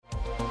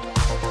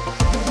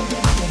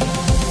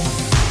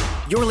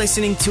You're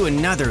listening to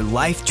another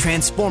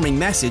life-transforming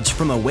message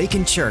from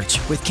Awaken Church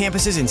with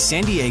campuses in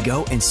San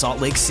Diego and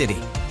Salt Lake City.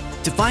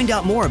 To find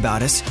out more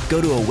about us,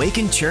 go to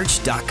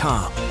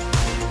awakenchurch.com.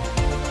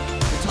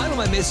 The title of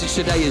my message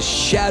today is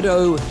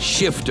Shadow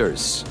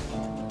Shifters.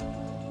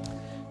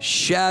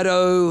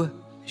 Shadow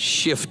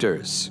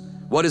Shifters.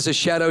 What is a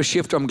shadow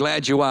shifter? I'm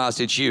glad you asked.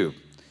 It's you.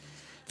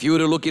 If you were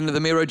to look into the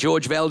mirror,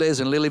 George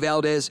Valdez and Lily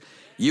Valdez,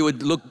 you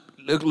would look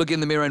in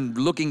the mirror, and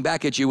looking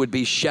back at you would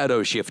be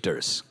shadow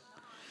shifters.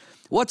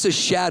 What's a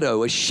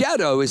shadow? A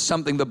shadow is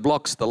something that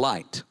blocks the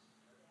light.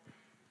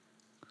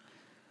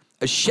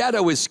 A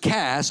shadow is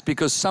cast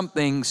because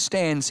something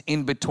stands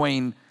in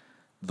between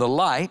the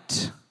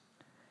light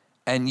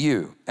and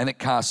you, and it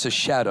casts a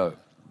shadow.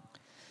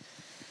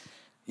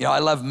 You know, I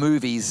love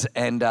movies,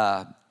 and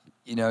a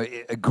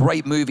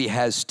great movie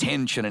has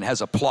tension and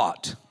has a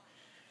plot.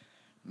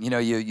 You know,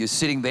 you're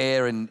sitting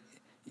there and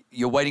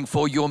you're waiting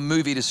for your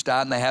movie to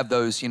start, and they have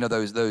those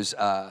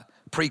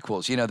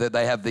prequels. You know, that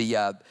they have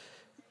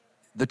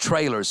the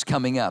trailers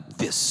coming up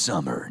this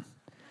summer,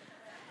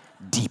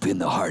 deep in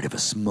the heart of a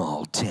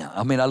small town.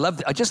 I mean,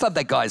 I just love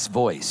that guy's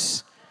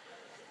voice.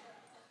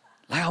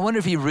 Like, I wonder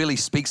if he really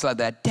speaks like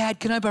that. Dad,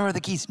 can I borrow the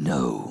keys?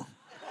 No.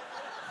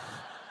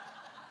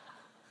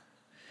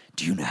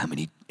 Do you know how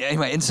many?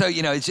 Anyway, and so,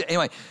 you know,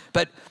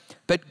 but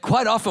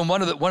quite often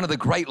one of the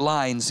great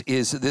lines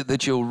is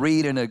that you'll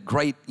read in a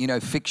great,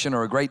 fiction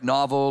or a great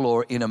novel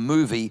or in a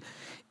movie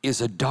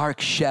is a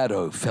dark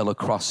shadow fell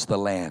across the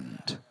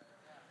land.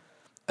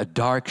 A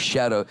dark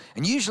shadow.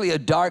 And usually a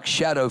dark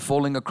shadow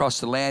falling across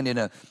the land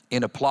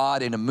in a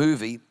plot, in a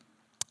movie,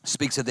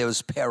 speaks that there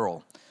was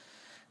peril,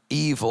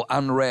 evil,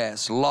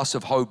 unrest, loss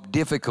of hope,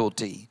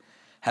 difficulty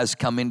has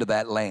come into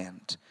that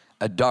land.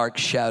 A dark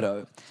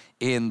shadow.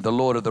 In The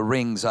Lord of the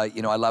Rings, I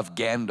love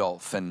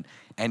Gandalf,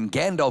 and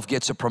Gandalf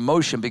gets a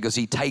promotion because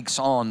he takes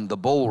on the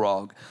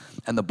Balrog,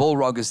 and the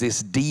Balrog is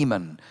this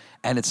demon,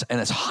 and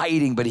it's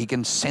hiding, but he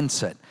can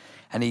sense it.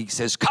 And he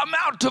says, "Come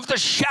out of the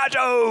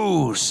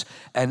shadows!"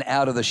 And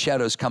out of the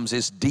shadows comes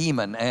this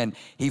demon, and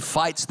he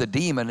fights the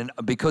demon, and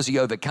because he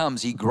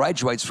overcomes, he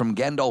graduates from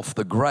Gandalf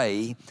the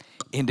Grey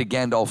into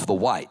Gandalf the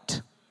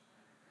White.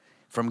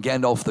 From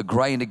Gandalf the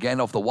Grey into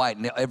Gandalf the White,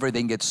 and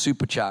everything gets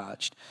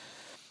supercharged.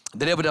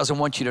 The devil doesn't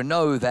want you to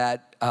know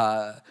that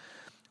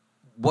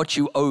what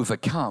you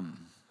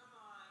overcome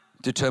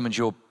determines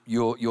your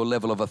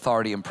level of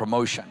authority and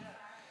promotion.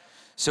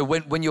 So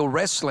when you're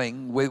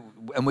wrestling with,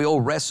 and we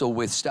all wrestle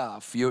with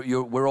stuff,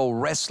 we're all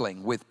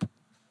wrestling with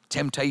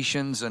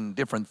temptations and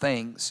different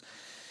things.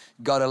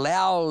 God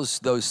allows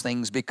those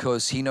things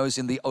because he knows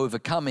in the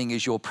overcoming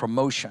is your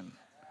promotion,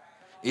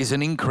 is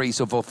an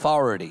increase of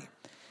authority.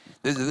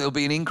 There'll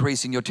be an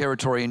increase in your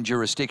territory and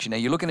jurisdiction. Now,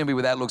 you're looking at me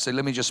with that look, so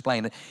let me just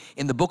explain it.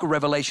 In the book of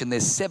Revelation,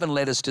 there's 7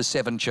 letters to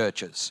 7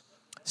 churches.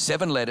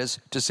 7 letters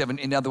to 7,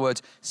 in other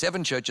words,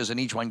 7 churches, and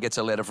each one gets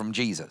a letter from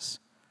Jesus.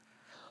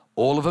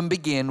 All of them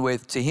begin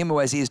with, "To him who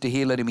has ears to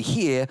hear, let him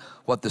hear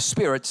what the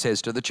Spirit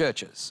says to the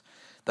churches."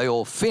 They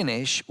all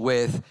finish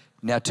with,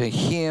 "Now to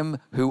him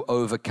who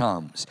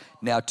overcomes.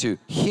 Now to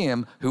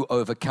him who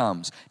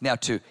overcomes. Now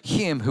to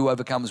him who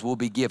overcomes will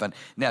be given.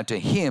 Now to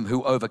him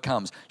who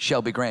overcomes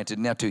shall be granted.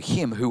 Now to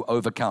him who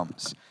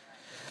overcomes."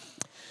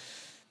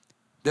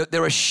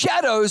 There are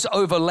shadows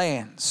over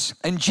lands.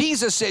 And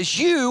Jesus says,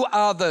 you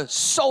are the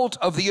salt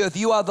of the earth.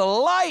 You are the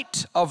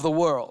light of the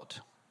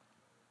world.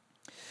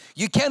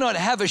 You cannot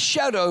have a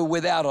shadow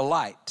without a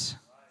light.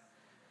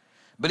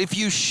 But if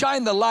you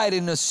shine the light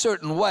in a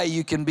certain way,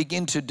 you can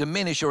begin to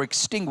diminish or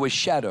extinguish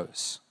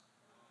shadows.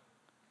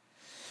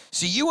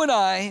 So you and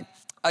I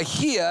are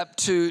here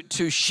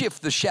to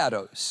shift the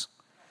shadows.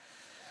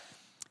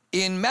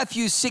 In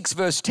Matthew 6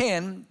 verse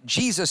 10,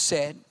 Jesus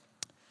said,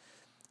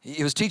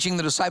 he was teaching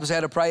the disciples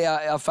how to pray,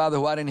 "Our Father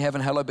who art in heaven,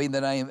 hallowed be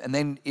thy name." And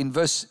then in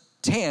verse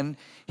 10,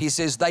 he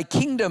says, "Thy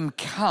kingdom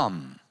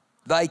come,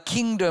 thy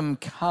kingdom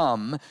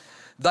come,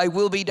 thy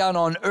will be done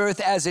on earth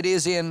as it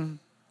is in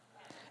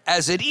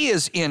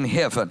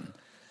heaven."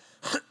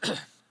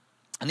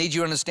 I need you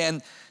to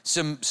understand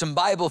some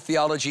Bible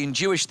theology and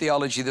Jewish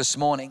theology this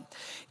morning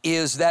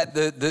is that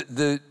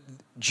the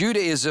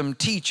Judaism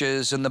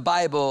teaches and the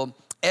Bible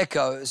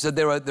echoes that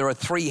there are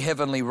 3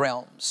 heavenly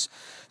realms.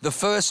 The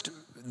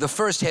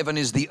first heaven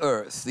is the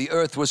earth. The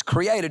earth was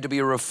created to be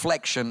a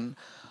reflection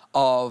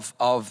of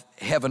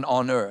heaven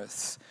on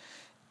earth.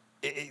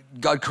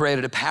 God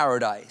created a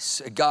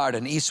paradise, a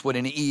garden, eastward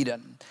in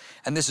Eden.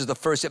 And this is the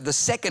first heaven. The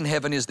second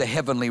heaven is the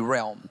heavenly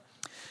realm.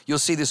 You'll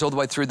see this all the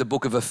way through the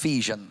book of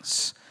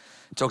Ephesians.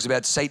 It talks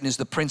about Satan is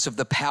the prince of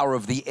the power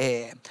of the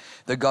air,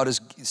 that God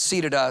has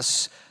seated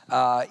us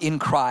in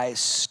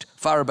Christ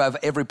far above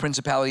every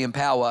principality and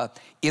power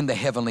in the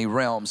heavenly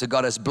realms. That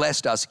God has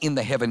blessed us in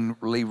the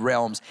heavenly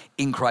realms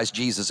in Christ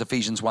Jesus,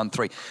 Ephesians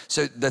 1:3.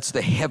 So that's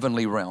the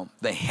heavenly realm,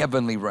 the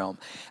heavenly realm.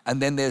 And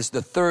then there's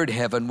the third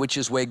heaven, which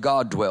is where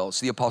God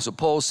dwells. The Apostle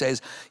Paul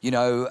says,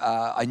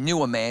 I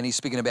knew a man, he's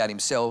speaking about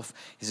himself.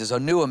 He says, I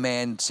knew a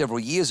man several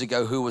years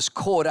ago who was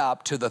caught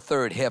up to the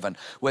third heaven.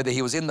 Whether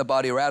he was in the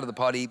body or out of the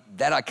body,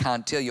 that I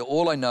can't tell you.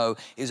 All I know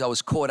is I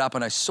was caught up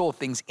and I saw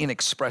things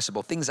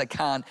inexpressible, things I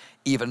can't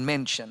even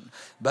mention.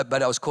 But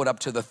I was caught up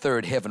to the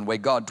third heaven where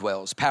God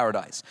dwells,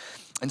 paradise.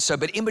 And so,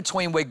 but in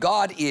between where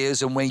God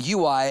is and where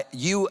you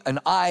and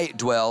I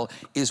dwell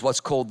is what's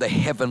called the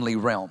heavenly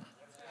realm.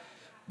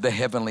 The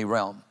heavenly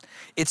realm.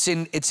 It's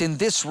in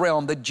this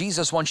realm that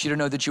Jesus wants you to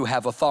know that you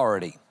have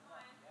authority.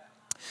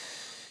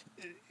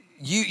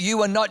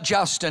 You are not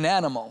just an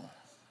animal,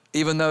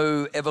 even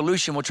though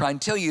evolution will try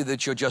and tell you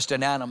that you're just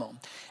an animal.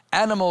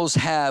 Animals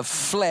have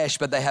flesh,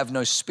 but they have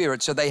no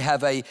spirit. So they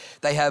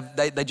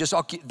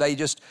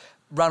just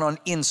run on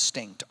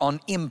instinct, on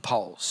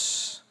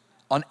impulse,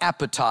 on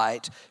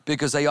appetite,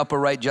 because they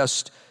operate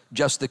just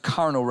the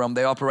carnal realm.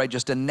 They operate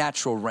just a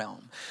natural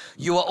realm.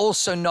 You are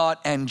also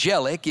not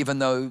angelic, even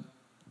though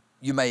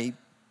you may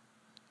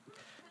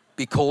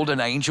be called an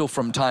angel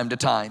from time to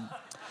time.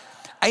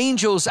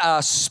 Angels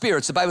are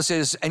spirits. The Bible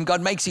says, and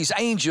God makes these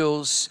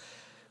angels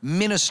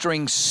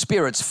ministering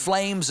spirits,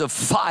 flames of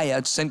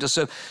fire sent to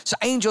serve. So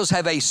angels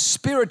have a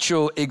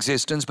spiritual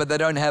existence, but they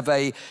don't have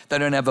a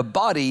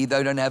body,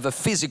 they don't have a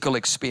physical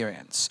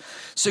experience.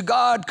 So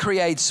God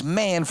creates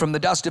man from the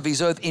dust of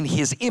his earth in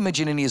his image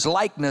and in his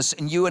likeness,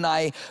 and you and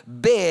I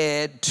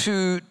bear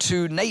two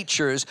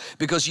natures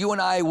because you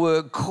and I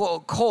were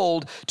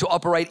called to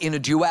operate in a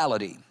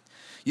duality.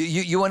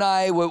 You and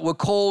I were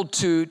called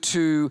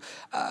to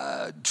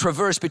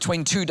traverse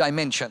between two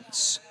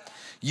dimensions.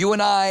 You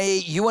and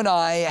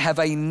I have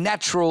a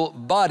natural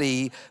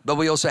body, but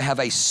we also have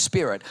a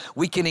spirit.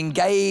 We can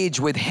engage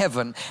with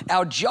heaven.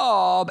 Our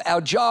job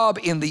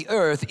in the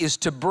earth is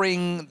to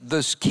bring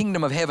this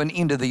kingdom of heaven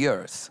into the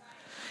earth.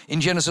 In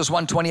Genesis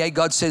 1:28,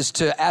 God says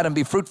to Adam,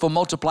 be fruitful,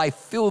 multiply,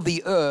 fill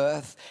the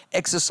earth,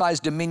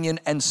 exercise dominion,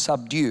 and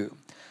subdue.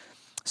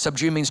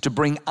 Subdue means to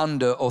bring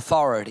under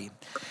authority.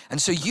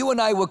 And so you and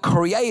I were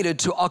created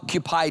to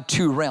occupy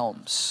two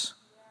realms,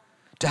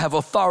 to have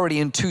authority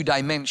in two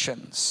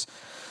dimensions.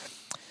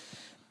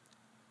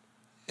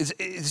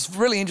 It's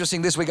really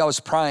interesting. This week I was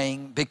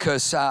praying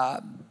because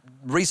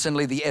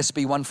recently the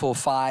SB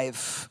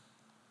 145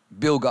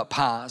 bill got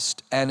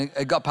passed, and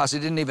it got passed. It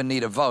didn't even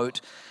need a vote.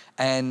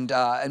 And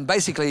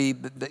basically,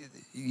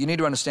 you need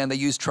to understand they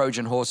use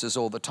Trojan horses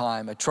all the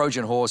time. A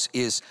Trojan horse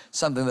is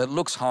something that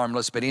looks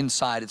harmless, but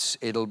inside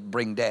it'll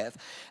bring death.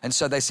 And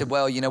so they said,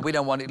 well, we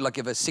don't want it, like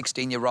if a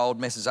 16-year-old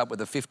messes up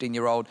with a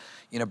 15-year-old,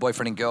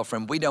 boyfriend and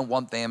girlfriend, we don't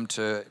want them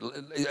to,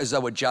 as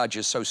though a judge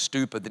is so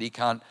stupid that he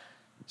can't,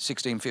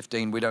 16,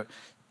 15, we don't.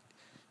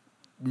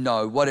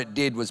 No, what it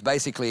did was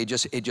basically it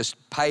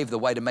just paved the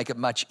way to make it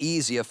much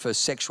easier for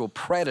sexual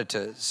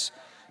predators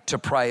to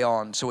prey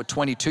on. So a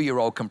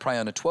 22-year-old can prey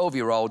on a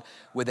 12-year-old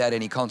without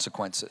any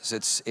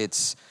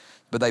consequences.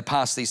 But they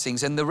passed these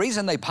things. And the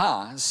reason they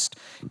passed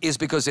is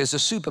because there's a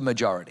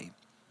supermajority.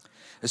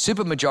 A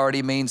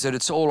supermajority means that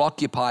it's all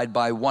occupied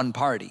by one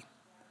party.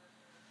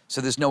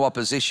 So there's no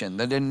opposition.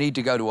 They didn't need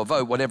to go to a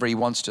vote. Whatever he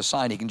wants to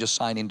sign, he can just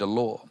sign into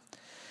law.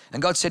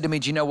 And God said to me,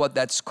 do you know what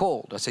that's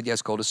called? I said, yes,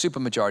 it's called a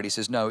supermajority. He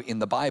says, no, in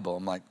the Bible.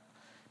 I'm like,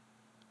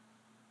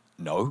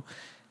 no.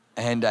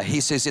 And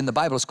he says, in the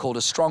Bible, it's called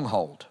a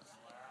stronghold.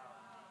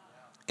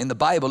 In the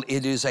Bible,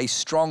 it is a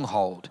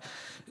stronghold.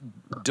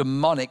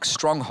 Demonic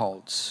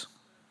strongholds.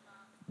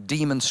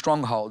 Demon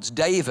strongholds.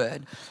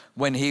 David,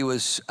 when he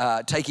was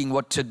taking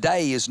what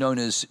today is known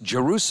as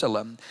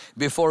Jerusalem,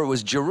 before it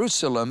was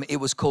Jerusalem, it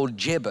was called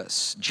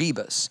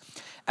Jebus.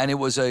 And it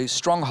was a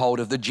stronghold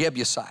of the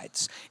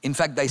Jebusites. In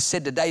fact, they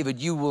said to David,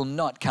 you will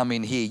not come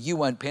in here. You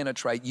won't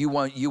penetrate. You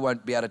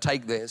won't be able to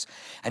take this.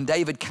 And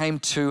David came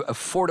to a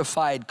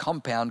fortified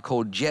compound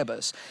called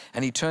Jebus.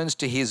 And he turns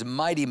to his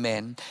mighty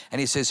men and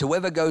he says,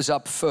 whoever goes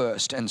up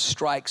first and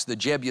strikes the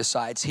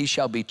Jebusites, he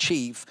shall be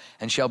chief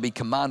and shall be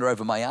commander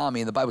over my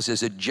army. And the Bible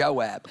says that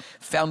Joab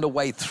found a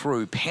way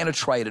through,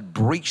 penetrated,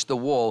 breached the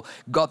wall,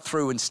 got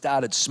through and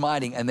started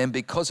smiting. And then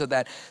because of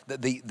that,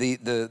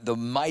 the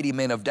mighty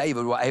men of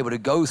David were able to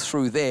go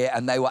through there,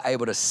 and they were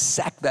able to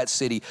sack that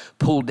city,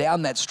 pull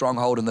down that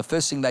stronghold. And the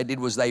first thing they did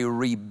was they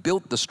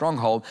rebuilt the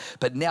stronghold,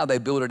 but now they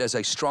built it as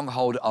a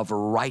stronghold of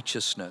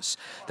righteousness.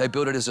 They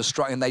built it as a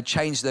strong, and they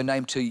changed their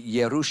name to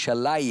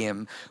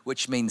Yerushalayim,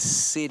 which means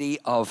city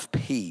of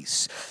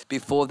peace.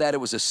 Before that, it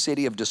was a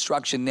city of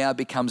destruction. Now it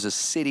becomes a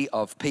city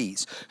of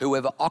peace.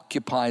 Whoever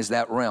occupies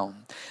that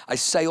realm. I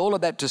say all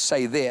of that to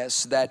say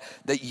this, that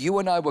you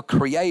and I were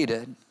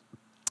created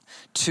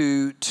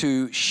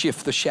to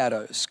shift the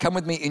shadows. Come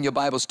with me in your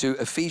Bibles to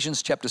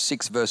Ephesians chapter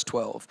 6, verse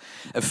 12.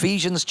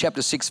 Ephesians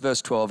chapter 6,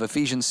 verse 12.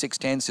 Ephesians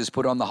 6:10 says,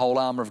 put on the whole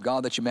armor of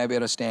God that you may be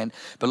able to stand.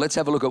 But let's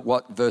have a look at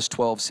what verse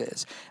 12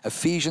 says.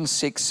 Ephesians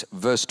 6,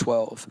 verse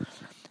 12.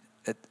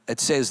 it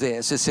says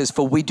this, it says,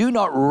 for we do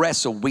not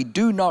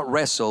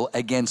wrestle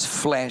against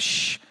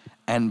flesh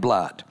and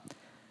blood.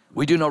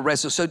 We do not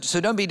wrestle. So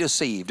don't be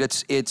deceived.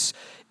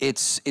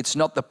 It's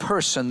not the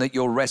person that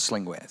you're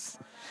wrestling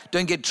with.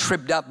 Don't get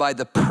tripped up by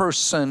the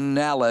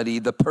personality,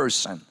 the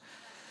person.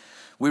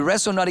 We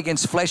wrestle not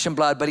against flesh and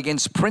blood, but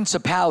against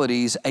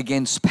principalities,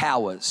 against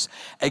powers,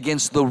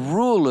 against the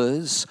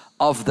rulers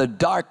of the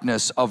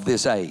darkness of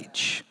this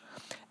age.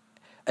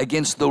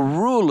 Against the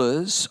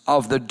rulers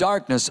of the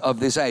darkness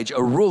of this age.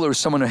 A ruler is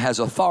someone who has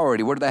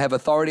authority. What do they have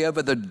authority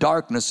over? The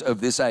darkness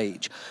of this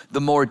age. The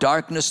more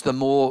darkness, the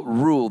more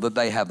rule that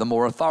they have, the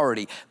more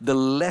authority. The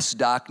less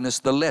darkness,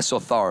 the less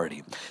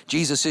authority.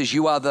 Jesus says,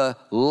 you are the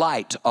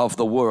light of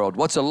the world.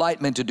 What's a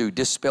light meant to do?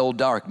 Dispel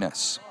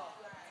darkness.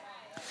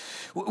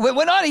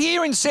 We're not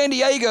here in San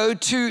Diego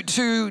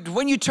to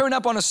when you turn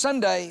up on a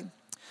Sunday,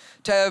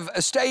 to have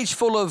a stage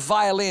full of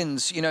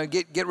violins,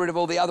 get rid of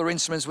all the other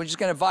instruments. We're just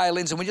going to have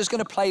violins and we're just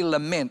going to play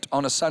lament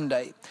on a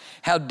Sunday.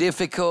 How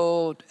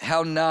difficult,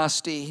 how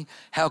nasty,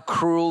 how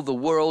cruel the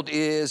world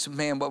is.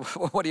 Man,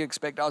 what do you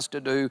expect us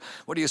to do?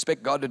 What do you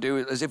expect God to do?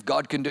 As if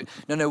God can do.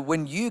 No,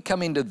 when you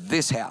come into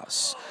this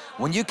house,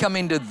 when you come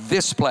into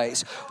this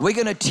place, we're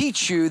going to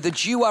teach you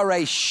that you are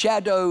a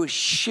shadow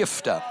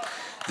shifter.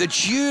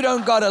 That you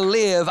don't got to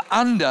live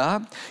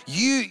under.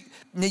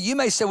 Now you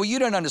may say, well, you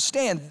don't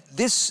understand.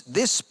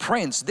 This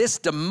prince, this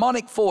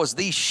demonic force,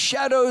 these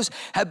shadows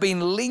have been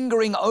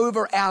lingering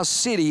over our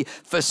city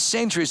for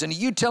centuries. And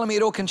you telling me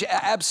it all can change?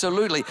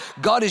 Absolutely.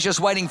 God is just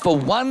waiting for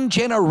one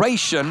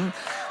generation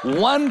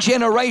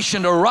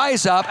to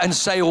rise up and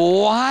say,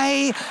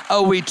 why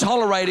are we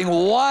tolerating?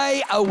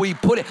 Why are we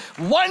putting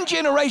one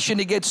generation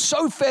to get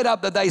so fed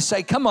up that they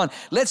say, come on,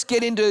 let's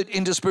get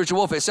into spiritual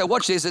warfare. So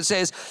watch this. It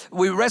says,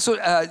 we wrestle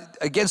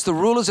against the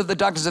rulers of the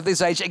darkness of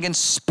this age,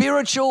 against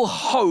spiritual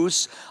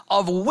hosts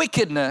of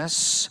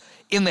wickedness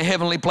in the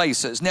heavenly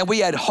places. Now we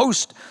had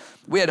hosts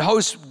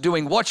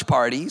doing watch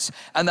parties,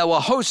 and they were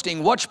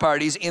hosting watch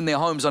parties in their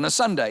homes on a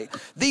Sunday.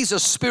 These are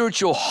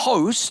spiritual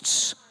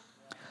hosts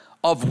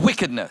of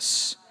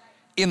wickedness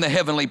in the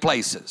heavenly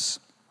places.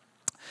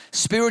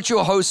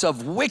 Spiritual hosts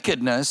of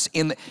wickedness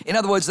in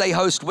other words, they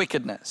host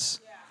wickedness.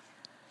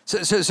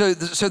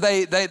 So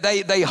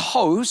they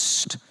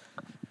host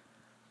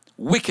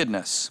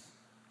wickedness.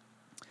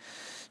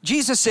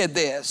 Jesus said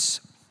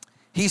this.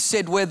 He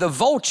said, where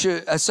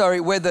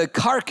the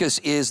carcass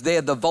is,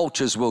 there the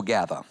vultures will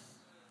gather.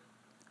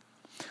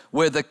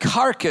 Where the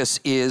carcass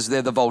is,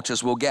 there the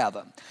vultures will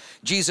gather.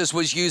 Jesus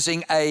was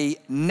using a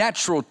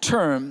natural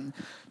term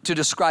to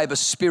describe a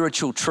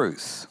spiritual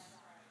truth.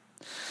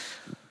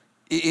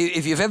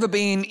 If you've ever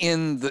been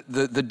in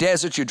the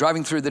desert, you're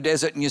driving through the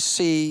desert and you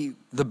see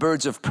the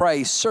birds of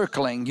prey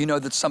circling, you know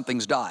that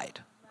something's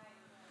died.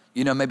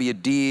 Maybe a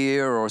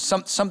deer or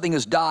something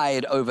has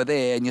died over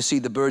there, and you see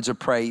the birds of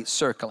prey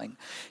circling.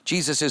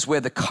 Jesus says, where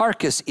the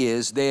carcass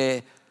is,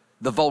 there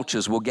the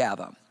vultures will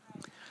gather.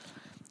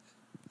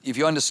 If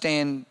you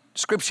understand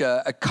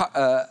Scripture,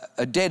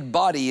 a dead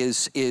body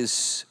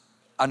is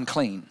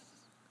unclean,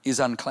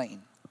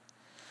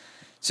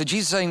 So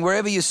Jesus is saying,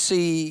 wherever you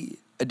see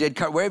a dead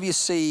carcass, wherever you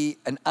see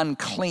an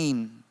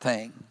unclean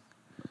thing,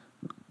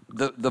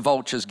 the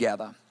vultures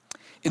gather.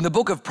 In the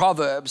book of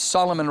Proverbs,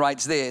 Solomon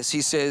writes this.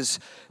 He says,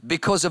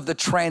 because of the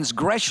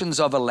transgressions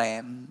of a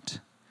land,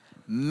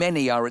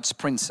 many are its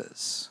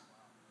princes.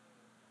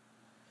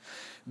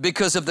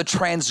 Because of the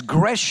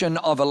transgression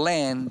of a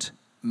land,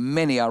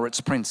 many are its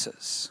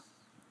princes.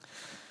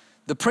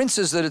 The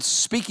princes that it's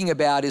speaking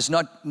about is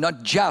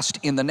not just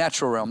in the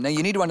natural realm. Now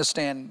you need to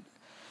understand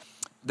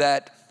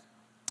that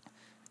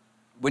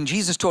when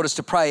Jesus taught us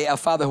to pray, our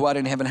Father who art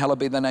in heaven, hallowed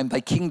be thy name,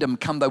 thy kingdom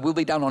come, thy will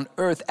be done on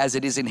earth as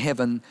it is in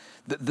heaven.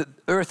 The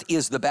earth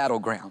is the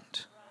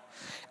battleground.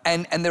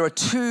 And there are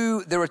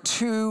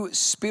two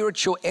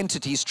spiritual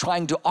entities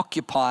trying to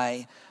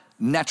occupy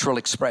natural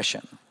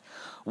expression.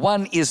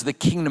 One is the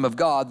kingdom of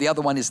God, the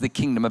other one is the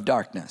kingdom of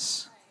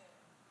darkness.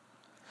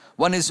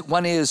 One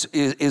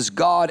is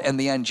God and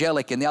the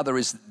angelic, and the other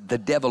is the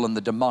devil and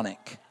the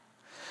demonic.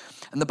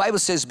 And the Bible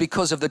says,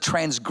 because of the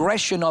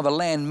transgression of a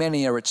land,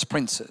 many are its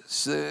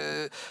princes.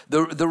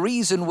 The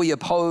reason we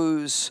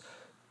oppose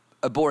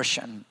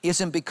abortion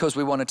isn't because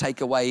we want to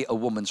take away a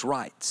woman's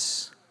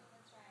rights.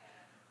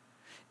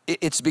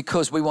 It's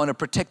because we want to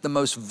protect the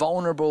most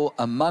vulnerable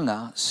among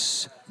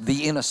us,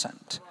 the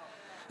innocent.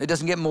 It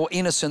doesn't get more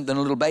innocent than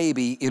a little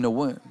baby in a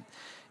womb.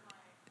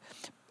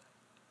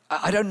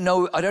 I don't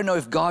know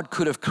if God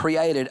could have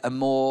created a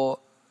more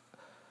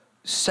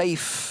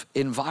safe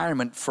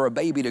environment for a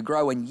baby to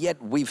grow, and yet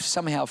we've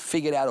somehow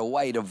figured out a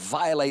way to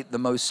violate the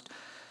most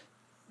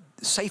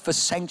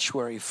safest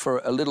sanctuary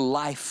for a little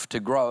life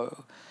to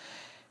grow.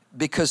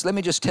 Because let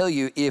me just tell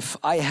you, if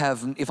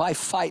I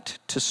fight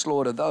to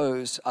slaughter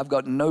those, I've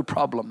got no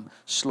problem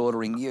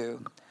slaughtering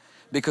you.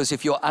 Because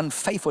if you're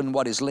unfaithful in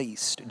what is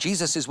least,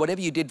 Jesus says,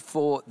 whatever you did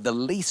for the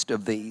least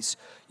of these,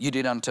 you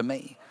did unto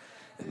me.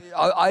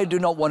 I do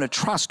not want to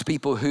trust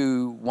people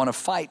who want to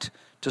fight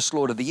to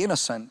slaughter the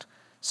innocent,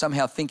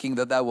 somehow thinking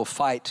that they will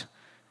fight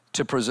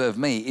to preserve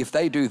me. If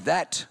they do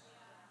that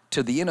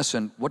to the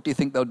innocent, what do you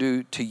think they'll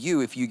do to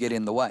you if you get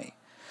in the way?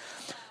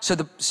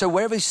 So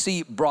wherever you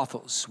see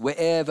brothels,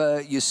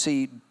 wherever you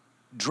see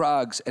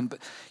drugs, and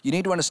you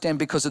need to understand,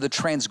 because of the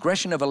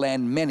transgression of a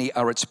land, many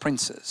are its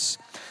princes.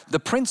 The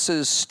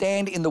princes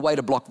stand in the way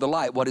to block the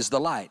light. What is the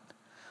light?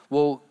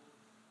 Well,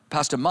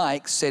 Pastor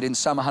Mike said in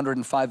Psalm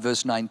 105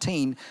 verse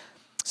 19,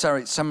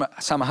 Psalm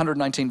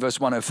 119 verse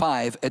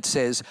 105, it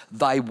says,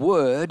 thy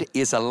word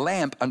is a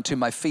lamp unto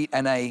my feet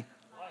and a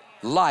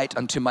light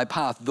unto my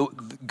path.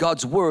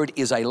 God's word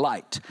is a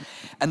light.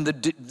 And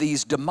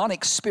these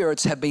demonic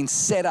spirits have been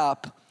set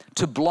up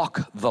to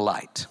block the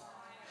light.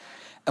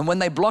 And when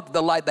they block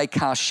the light, they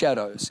cast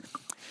shadows.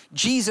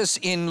 Jesus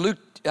in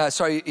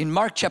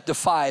Mark chapter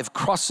 5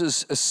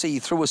 crosses a sea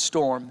through a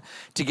storm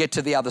to get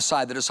to the other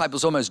side. The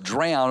disciples almost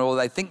drown, or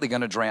they think they're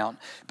going to drown.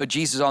 But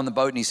Jesus is on the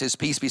boat and he says,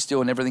 peace be still,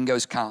 and everything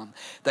goes calm.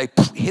 They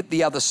hit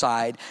the other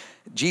side.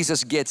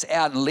 Jesus gets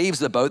out and leaves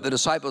the boat. The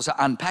disciples are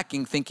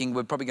unpacking, thinking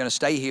we're probably going to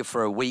stay here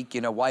for a week.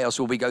 Why else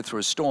will we go through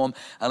a storm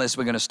unless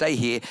we're going to stay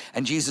here?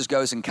 And Jesus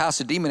goes and casts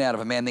a demon out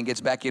of a man, then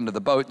gets back into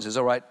the boat and says,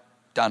 all right,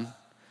 done.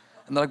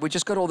 And they're like, we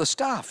just got all the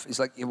stuff. He's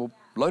like, yeah, well,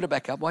 load it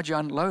back up. Why'd you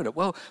unload it?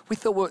 Well, we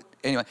thought,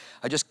 anyway,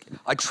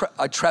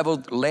 I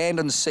traveled land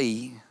and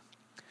sea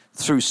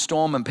through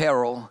storm and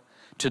peril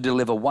to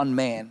deliver one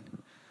man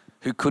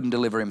who couldn't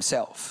deliver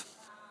himself.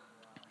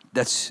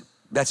 That's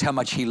how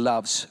much he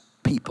loves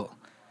people.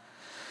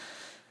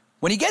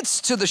 When he gets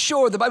to the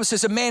shore, the Bible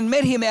says a man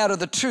met him out of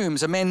the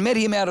tombs. A man met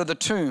him out of the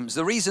tombs.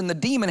 The reason the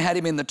demon had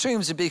him in the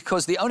tombs is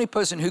because the only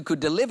person who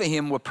could deliver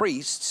him were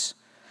priests.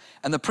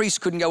 And the priests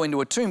couldn't go into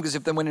a tomb, because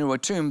if they went into a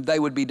tomb, they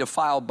would be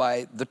defiled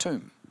by the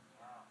tomb.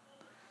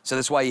 So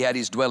that's why he had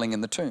his dwelling in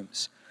the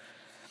tombs.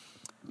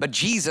 But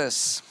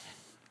Jesus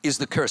is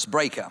the curse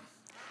breaker.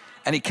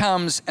 And he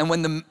comes, and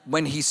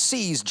when he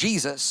sees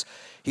Jesus,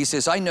 he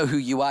says, I know who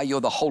you are.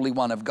 You're the Holy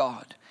One of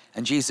God.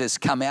 And Jesus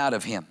come out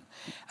of him.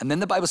 And then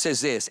the Bible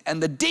says this,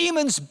 and the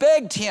demons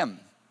begged him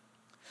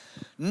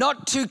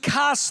not to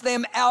cast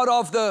them out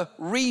of the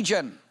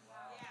region,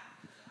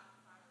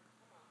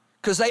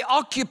 because they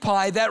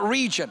occupy that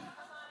region.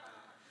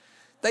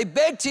 They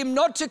begged him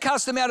not to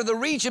cast them out of the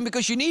region,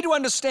 because you need to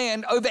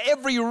understand, over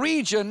every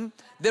region,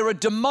 there are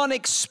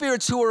demonic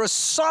spirits who are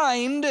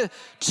assigned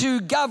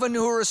to govern,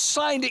 who are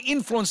assigned to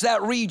influence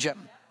that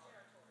region.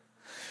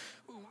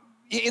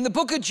 In the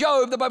book of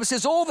Job, the Bible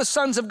says, all the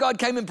sons of God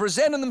came and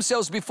presented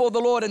themselves before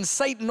the Lord, and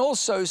Satan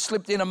also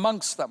slipped in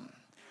amongst them.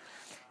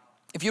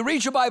 If you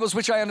read your Bibles,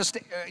 which I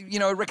understand,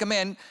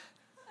 recommend,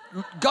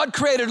 God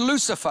created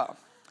Lucifer.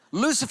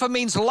 Lucifer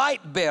means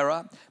light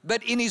bearer,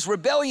 but in his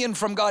rebellion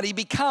from God, he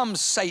becomes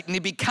Satan. He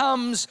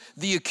becomes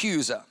the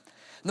accuser.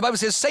 And the Bible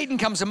says Satan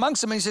comes amongst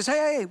them and he says,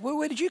 hey,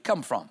 where did you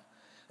come from?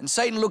 And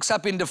Satan looks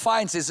up in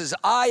defiance and says,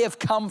 I have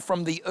come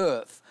from the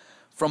earth,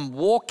 from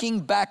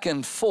walking back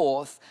and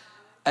forth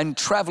and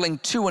traveling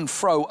to and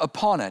fro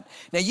upon it.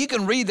 Now you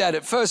can read that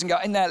at first and go,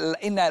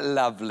 isn't that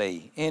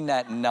lovely? Isn't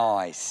that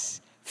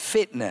nice?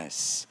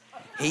 Fitness.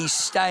 He's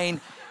staying...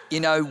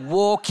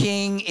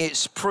 walking,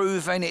 it's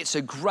proven, it's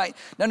a great...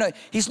 No,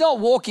 he's not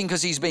walking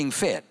because he's being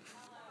fit.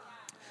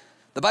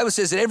 The Bible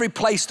says that every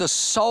place the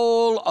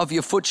sole of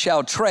your foot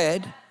shall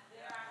tread.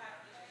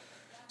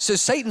 So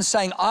Satan's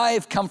saying,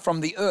 I've come from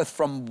the earth,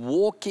 from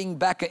walking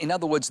back. In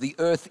other words, the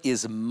earth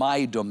is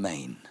my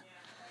domain.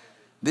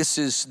 This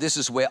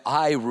is where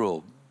I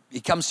rule.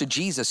 He comes to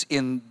Jesus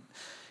in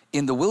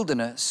the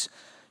wilderness,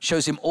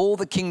 shows him all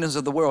the kingdoms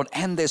of the world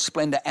and their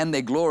splendor and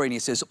their glory. And he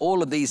says,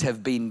 all of these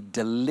have been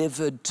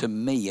delivered to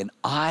me, and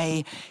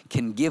I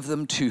can give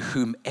them to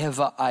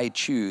whomever I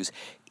choose.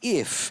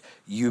 If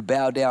you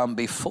bow down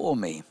before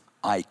me,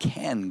 I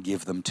can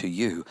give them to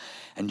you.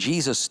 And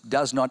Jesus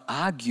does not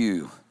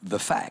argue the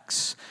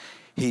facts.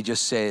 He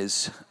just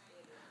says,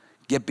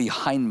 get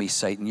behind me,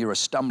 Satan. You're a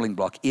stumbling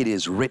block. It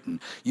is written,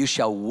 you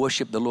shall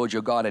worship the Lord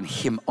your God, and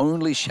him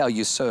only shall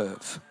you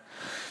serve.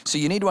 So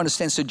you need to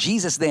understand. So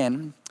Jesus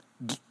then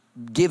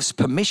gives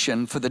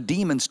permission for the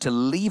demons to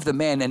leave the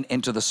man and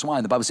enter the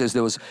swine. The Bible says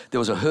there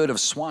was a herd of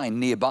swine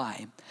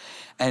nearby.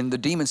 And the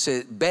demon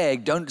said,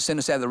 beg, don't send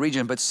us out of the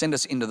region, but send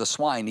us into the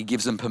swine. He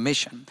gives them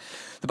permission.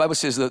 The Bible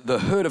says that the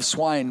herd of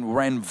swine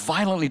ran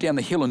violently down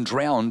the hill and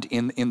drowned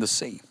in the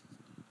sea.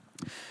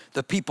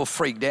 The people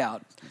freaked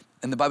out.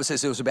 And the Bible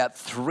says there was about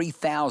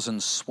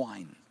 3,000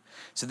 swine.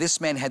 So this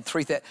man had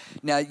 3,000.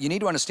 Now, you need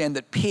to understand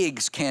that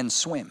pigs can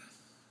swim.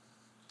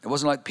 It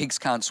wasn't like pigs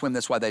can't swim,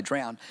 that's why they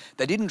drowned.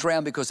 They didn't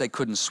drown because they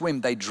couldn't swim.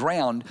 They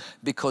drowned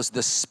because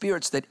the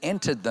spirits that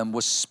entered them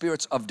were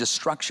spirits of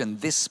destruction.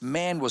 This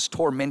man was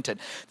tormented.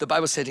 The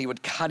Bible said he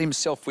would cut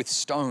himself with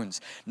stones.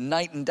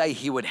 Night and day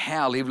he would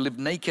howl. He would live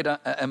naked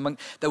among.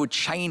 They would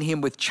chain him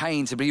with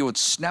chains, but he would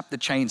snap the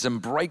chains and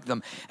break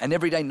them. And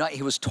every day night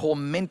he was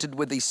tormented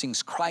with these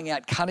things, crying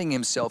out, cutting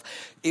himself.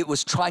 It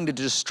was trying to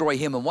destroy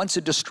him. And once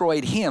it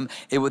destroyed him,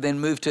 it would then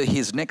move to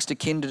his next of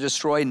kin to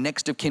destroy,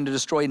 next of kin to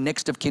destroy,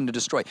 next of kin to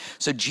destroy. destroy.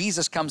 So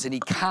Jesus comes and he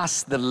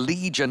casts the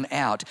legion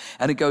out,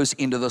 and it goes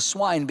into the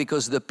swine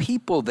because the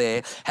people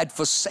there had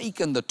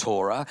forsaken the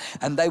Torah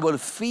and they were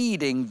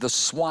feeding the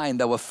swine.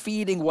 They were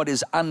feeding what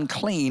is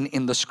unclean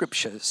in the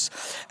scriptures.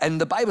 And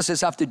the Bible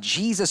says after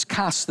Jesus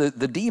cast the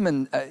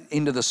demon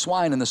into the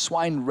swine and the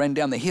swine ran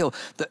down the hill,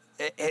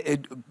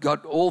 it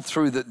got all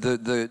through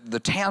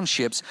the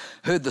townships,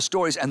 heard the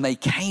stories, and they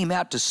came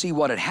out to see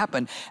what had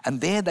happened. And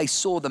there they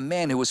saw the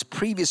man who was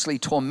previously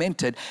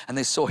tormented, and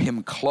they saw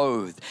him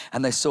clothed,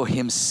 and they saw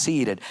him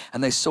seated,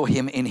 and they saw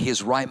him in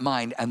his right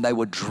mind, and they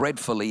were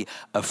dreadfully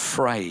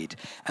afraid.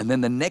 And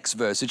then the next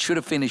verse, it should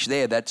have finished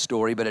there, that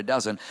story, but it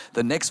doesn't.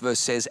 The next verse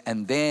says,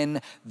 and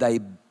then they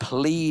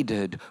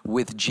pleaded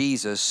with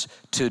Jesus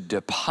to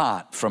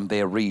depart from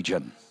their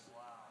region.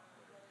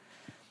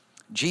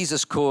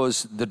 Jesus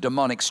caused the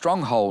demonic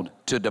stronghold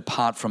to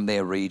depart from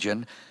their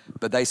region,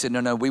 but they said,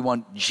 no, we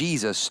want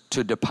Jesus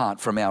to depart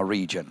from our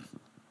region.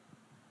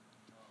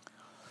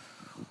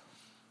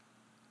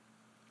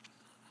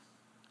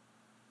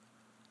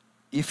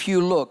 If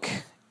you look,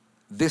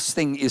 this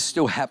thing is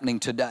still happening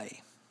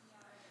today.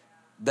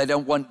 They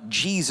don't want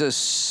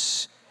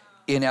Jesus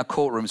in our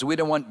courtrooms. We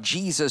don't want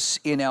Jesus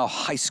in our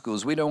high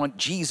schools. We don't want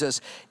Jesus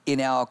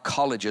in our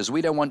colleges.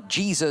 We don't want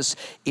Jesus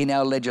in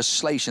our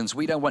legislations.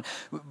 We don't want...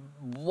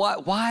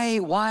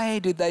 Why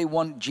do they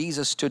want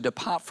Jesus to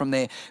depart from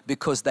there?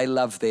 Because they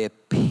love their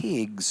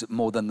pigs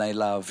more than they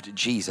loved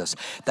Jesus.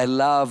 They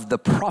love the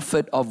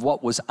prophet of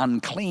what was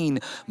unclean,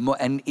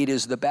 and it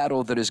is the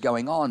battle that is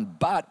going on.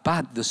 But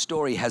the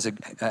story has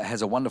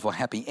a wonderful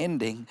happy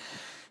ending,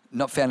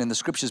 not found in the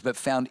scriptures, but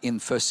found in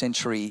first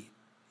century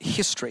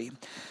history.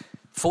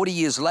 40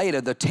 years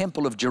later, the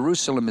temple of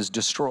Jerusalem is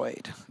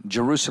destroyed.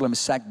 Jerusalem is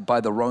sacked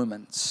by the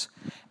Romans.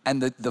 And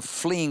the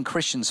fleeing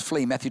Christians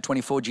flee. Matthew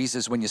 24, Jesus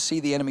says, when you see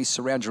the enemies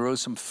surround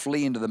Jerusalem,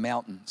 flee into the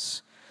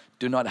mountains.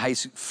 Do not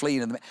haste, flee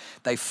into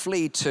they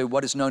flee to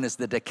what is known as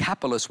the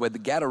Decapolis, where the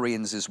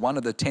Gadarenes is one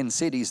of the 10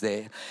 cities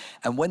there.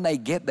 And when they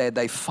get there,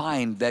 they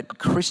find that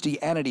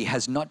Christianity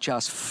has not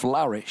just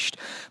flourished,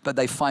 but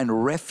they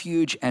find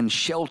refuge and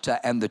shelter,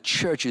 and the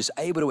church is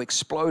able to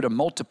explode and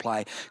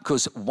multiply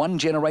because one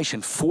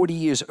generation, 40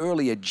 years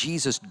earlier,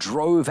 Jesus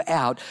drove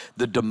out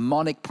the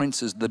demonic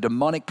princes, the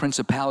demonic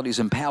principalities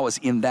and powers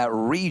in that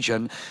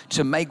region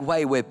to make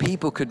way where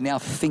people could now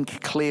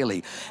think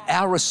clearly.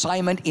 Our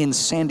assignment in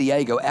San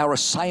Diego, our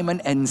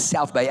assignment in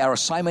South Bay, our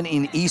assignment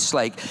in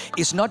Eastlake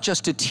is not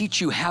just to teach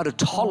you how to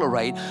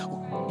tolerate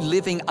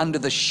living under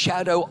the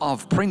shadow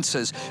of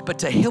princes, but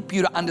to help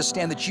you to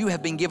understand that you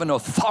have been given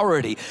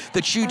authority,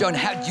 that you don't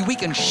have, we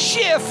can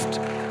shift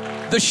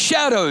the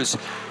shadows.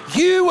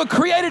 You were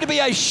created to be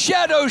a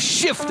shadow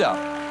shifter.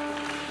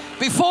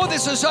 Before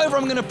this is over,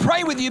 I'm going to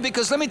pray with you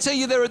because let me tell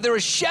you, there are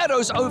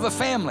shadows over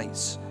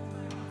families.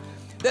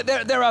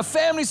 There are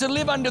families that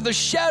live under the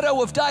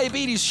shadow of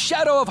diabetes,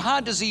 shadow of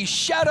heart disease,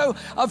 shadow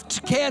of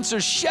cancer,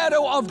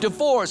 shadow of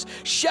divorce,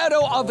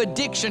 shadow of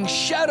addiction,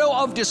 shadow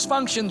of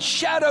dysfunction,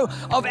 shadow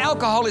of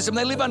alcoholism.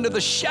 They live under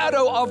the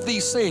shadow of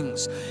these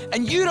things.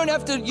 And you don't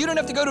have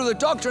to go to the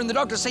doctor and the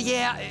doctor say,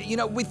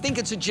 yeah, we think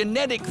it's a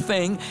genetic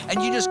thing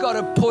and you just got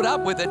to put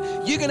up with it.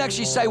 You can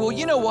actually say, well,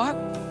 you know what?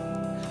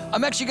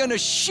 I'm actually going to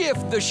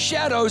shift the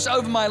shadows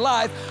over my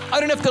life.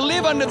 I don't have to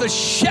live under the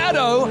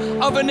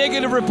shadow of a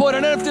negative report. I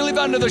don't have to live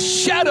under the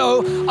shadow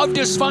of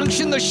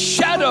dysfunction, the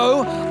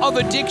shadow of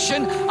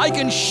addiction. I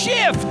can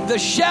shift the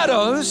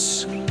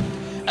shadows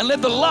and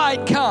let the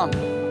light come.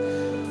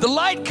 The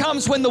light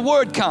comes when the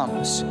word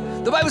comes.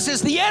 The Bible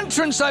says the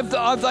entrance of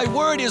thy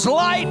word is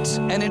light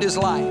and it is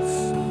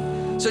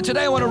life. So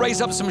today I want to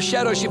raise up some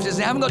shadow shifters.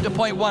 They haven't got to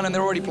point one and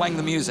they're already playing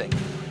the music.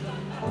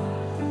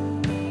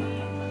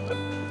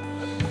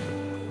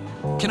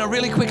 Can I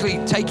really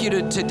quickly take you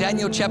to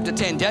Daniel chapter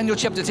 10? Daniel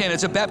chapter 10,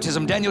 it's a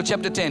baptism. Daniel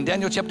chapter 10,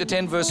 Daniel chapter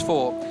 10, verse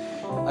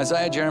 4.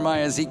 Isaiah,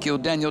 Jeremiah, Ezekiel,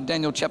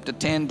 Daniel chapter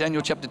 10,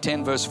 Daniel chapter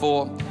 10, verse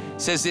 4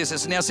 says this.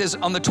 It now says,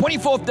 on the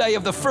 24th day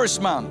of the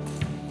first month,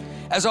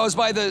 as I was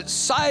by the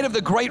side of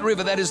the great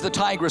river, that is the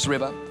Tigris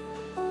River,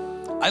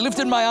 I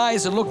lifted my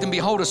eyes and looked, and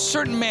behold, a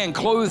certain man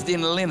clothed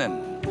in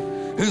linen,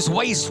 whose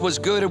waist was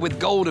girded with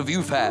gold of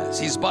Uphaz.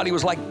 His body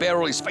was like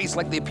beryl, his face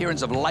like the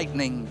appearance of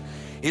lightning,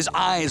 his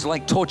eyes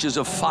like torches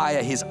of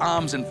fire, his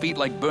arms and feet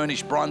like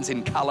burnished bronze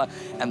in color,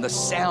 and the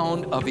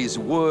sound of his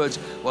words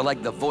were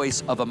like the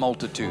voice of a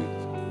multitude.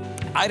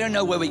 I don't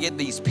know where we get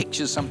these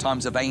pictures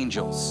sometimes of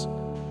angels,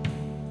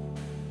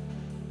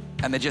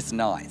 and they're just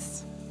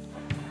nice.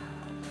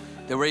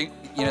 They're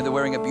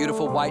wearing a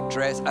beautiful white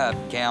dress,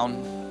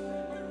 gown,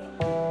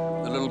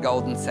 the little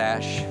golden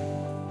sash,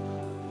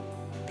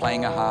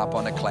 playing a harp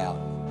on a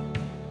cloud.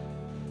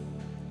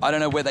 I don't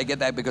know where they get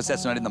that because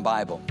that's not in the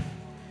Bible.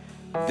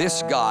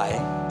 This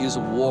guy is a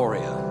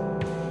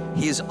warrior.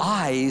 His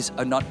eyes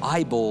are not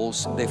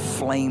eyeballs, they're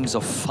flames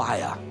of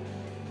fire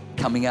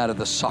coming out of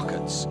the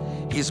sockets.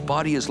 His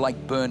body is like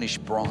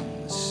burnished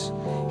bronze.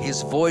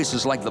 His voice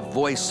is like the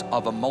voice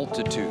of a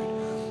multitude.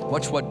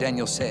 Watch what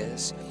Daniel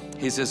says.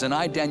 He says, and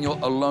I, Daniel,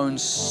 alone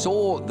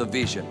saw the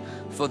vision.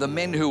 For the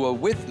men who were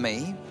with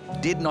me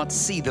did not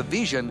see the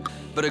vision,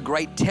 but a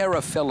great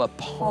terror fell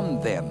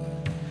upon them,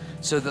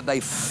 so that they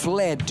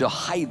fled to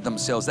hide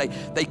themselves.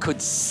 They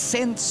could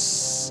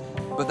sense,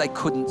 but they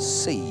couldn't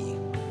see.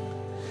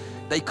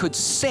 They could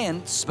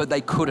sense, but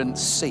they couldn't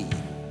see.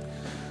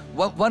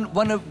 One of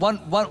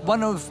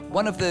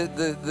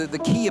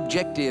the key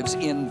objectives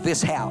in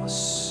this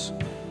house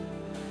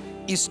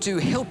is to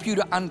help you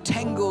to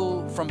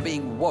untangle from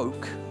being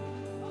woke,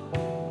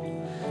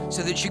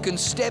 so that you can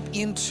step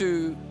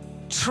into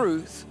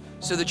truth,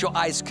 so that your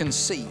eyes can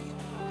see.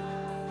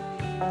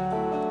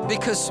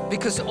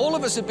 Because all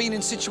of us have been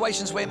in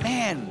situations where,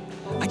 man,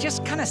 I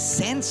just kind of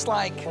sense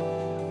like,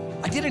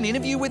 I did an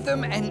interview with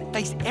them and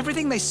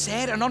everything they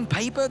said, and on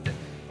paper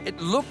it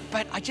looked,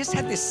 but I just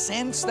had this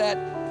sense that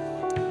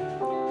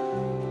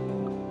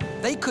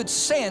they could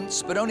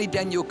sense, but only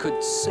Daniel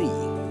could see.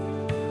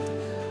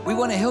 We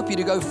want to help you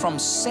to go from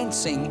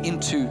sensing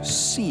into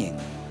seeing,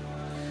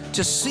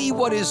 to see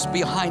what is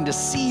behind, to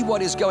see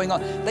what is going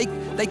on.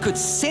 They could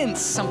sense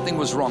something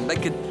was wrong.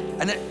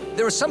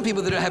 There are some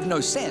people that have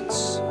no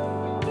sense.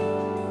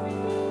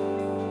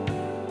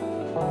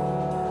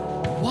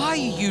 Why are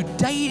you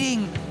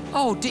dating?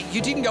 Oh,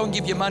 you didn't go and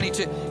give your money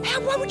to,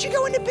 why would you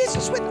go into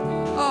business with?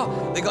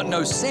 Oh, they got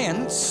no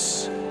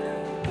sense.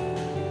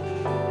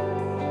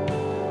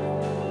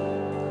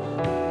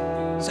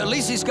 So at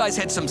least these guys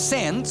had some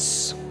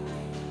sense.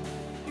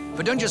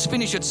 But don't just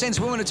finish at sense.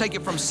 We want to take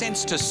it from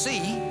sense to see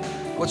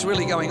what's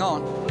really going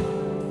on.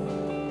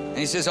 And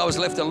he says, I was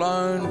left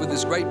alone with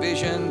this great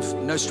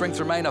vision. No strength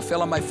remained. I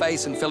fell on my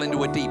face and fell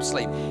into a deep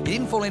sleep. He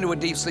didn't fall into a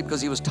deep sleep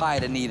because he was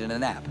tired and needed a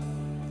nap.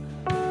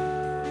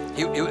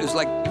 It was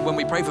like when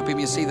we pray for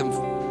people, you see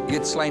them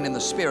get slain in the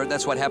spirit.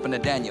 That's what happened to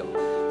Daniel.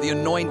 The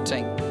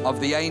anointing of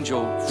the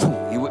angel,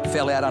 he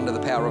fell out under the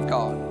power of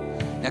God.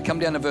 Now come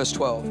down to verse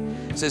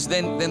 12. It says,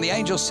 then the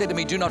angel said to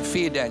me, do not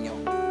fear, Daniel.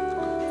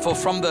 For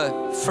from the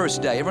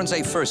first day, everyone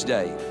say first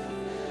day.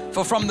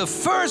 For from the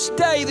first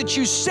day that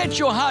you set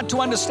your heart to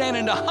understand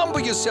and to humble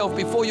yourself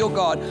before your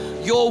God,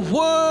 your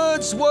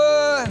words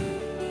were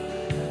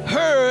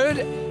heard,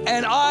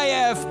 and I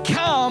have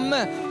come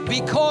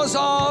because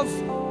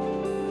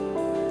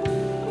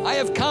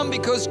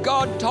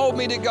God told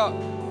me to go.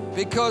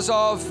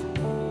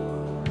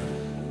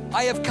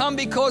 I have come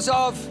because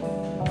of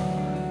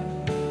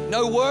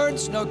no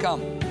words, no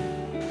come.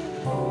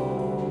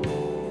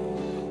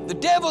 The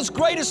devil's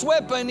greatest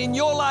weapon in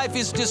your life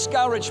is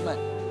discouragement.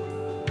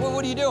 Well,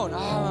 what are you doing? Oh,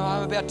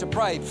 I'm about to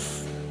pray.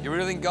 You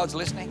really think God's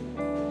listening?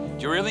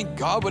 Do you really think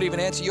God would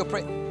even answer your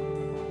prayer?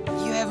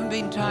 You haven't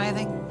been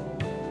tithing.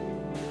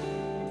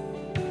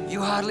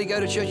 You hardly go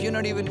to church.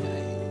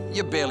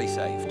 You're barely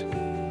saved.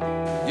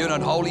 You're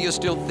not holy. You're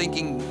still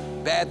thinking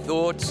bad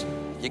thoughts.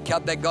 You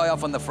cut that guy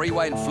off on the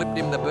freeway and flipped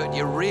him the bird.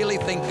 You really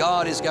think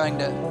God is going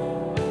to...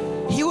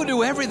 He will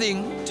do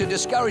everything to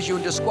discourage you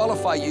and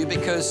disqualify you,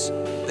 because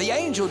the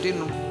angel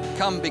didn't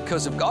come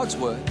because of God's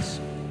words.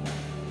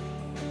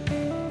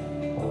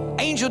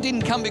 Angel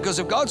didn't come because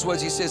of God's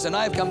words. He says, and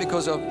I have come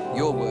because of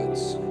your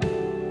words.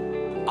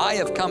 I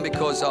have come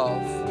because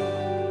of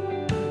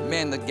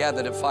men that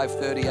gathered at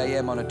 5:30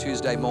 a.m. on a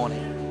Tuesday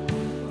morning.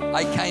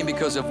 I came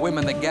because of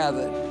women that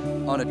gathered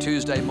on a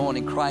Tuesday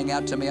morning crying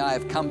out to me, I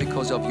have come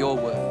because of your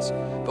words.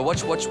 But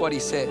watch what he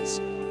says.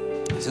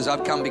 He says,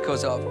 I've come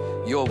because of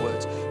your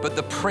words. But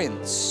the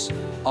prince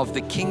of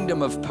the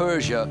kingdom of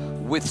Persia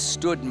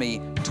withstood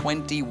me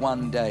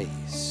 21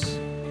 days.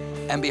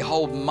 And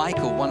behold,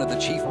 Michael, one of the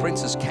chief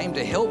princes, came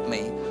to help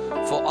me,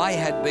 for I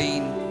had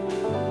been,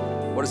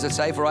 what does it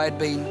say? For I had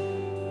been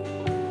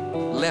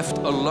left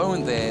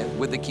alone there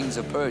with the kings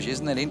of Persia.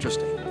 Isn't that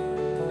interesting?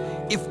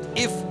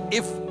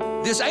 If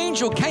this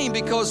angel came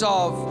because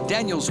of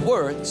Daniel's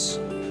words,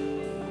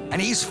 and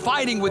he's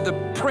fighting with the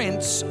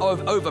prince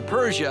over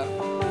Persia,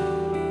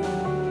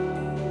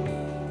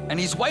 and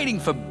he's waiting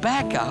for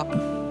backup,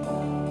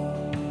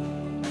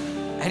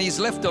 and he's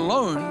left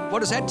alone, what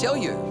does that tell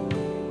you?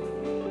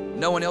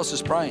 No one else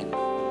is praying.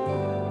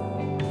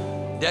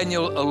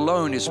 Daniel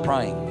alone is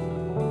praying.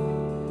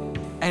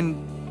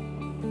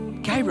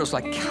 And Gabriel's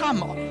like,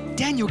 come on,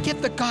 Daniel,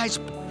 get the guys.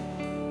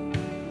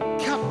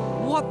 Come,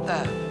 what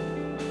the?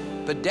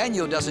 But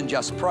Daniel doesn't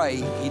just pray,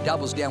 he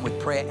doubles down with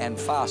prayer and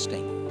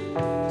fasting.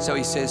 So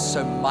he says,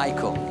 so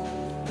Michael,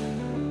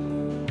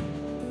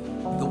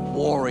 the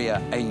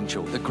warrior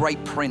angel, the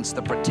great prince,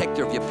 the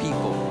protector of your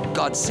people,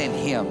 God sent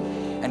him.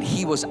 And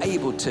he was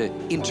able to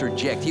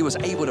interject. He was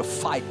able to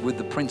fight with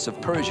the prince of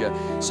Persia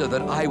so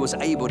that I was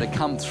able to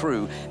come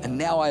through. And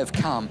now I have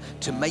come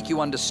to make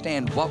you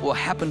understand what will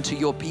happen to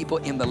your people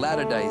in the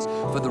latter days.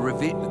 For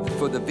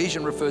the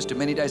vision refers to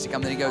many days to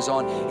come. Then he goes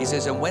on. He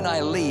says, and when I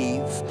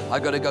leave,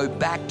 I got to go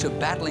back to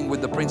battling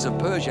with the prince of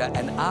Persia.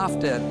 And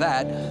after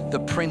that,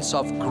 the prince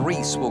of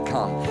Greece will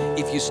come.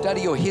 If you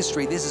study your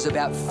history, this is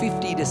about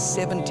 50 to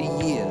 70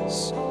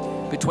 years.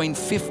 Between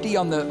 50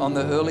 on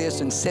the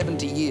earliest and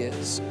 70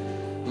 years.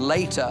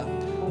 Later,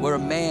 where a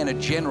man, a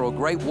general,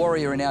 great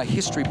warrior in our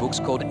history books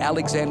called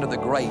Alexander the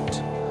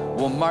Great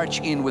will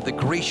march in with the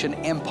Grecian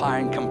Empire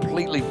and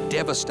completely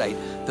devastate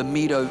the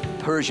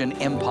Medo-Persian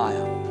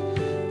Empire.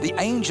 the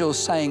angel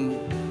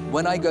saying,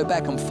 when I go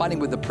back, I'm fighting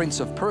with the prince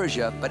of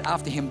Persia, but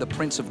after him, the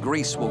prince of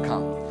Greece will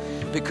come.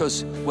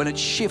 Because when it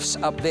shifts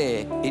up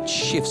there, it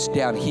shifts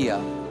down here.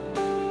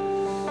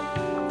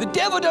 The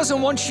devil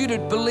doesn't want you to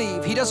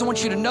believe. He doesn't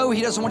want you to know.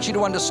 He doesn't want you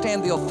to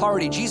understand the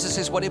authority. Jesus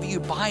says, whatever you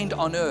bind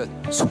on earth,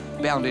 is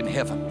bound in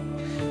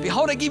heaven.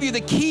 Behold, I give you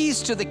the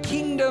keys to the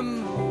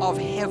kingdom of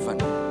heaven.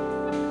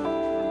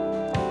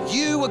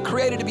 You were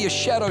created to be a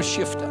shadow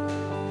shifter.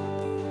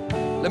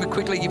 Let me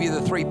quickly give you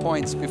the 3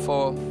 points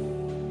before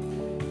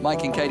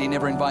Mike and Katie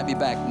never invite me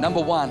back.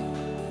 Number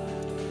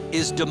 1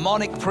 is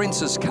demonic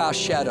princes cast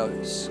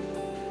shadows.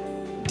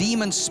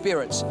 Demon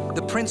spirits.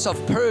 The prince of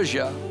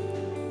Persia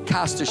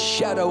cast a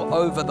shadow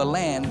over the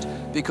land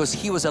because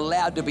he was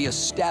allowed to be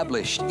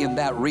established in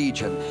that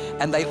region,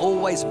 and they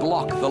always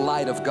block the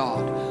light of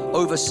God.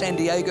 Over San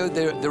Diego,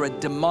 there are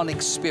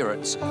demonic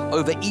spirits.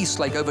 Over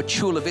Eastlake, over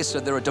Chula Vista,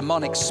 there are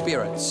demonic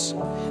spirits.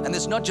 And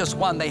there's not just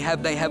one, they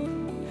have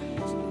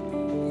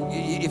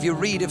if you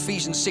read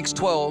Ephesians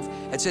 6:12,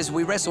 it says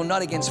we wrestle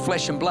not against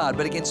flesh and blood,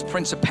 but against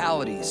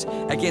principalities,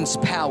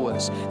 against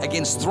powers,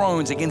 against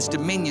thrones, against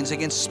dominions,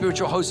 against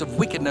spiritual hosts of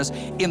wickedness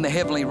in the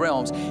heavenly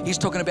realms. He's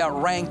talking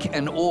about rank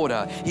and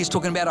order. He's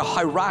talking about a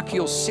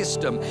hierarchical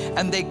system,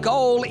 and their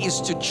goal is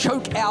to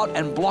choke out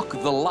and block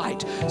the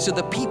light. So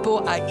the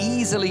people are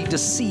easily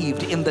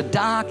deceived. In the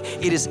dark,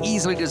 it is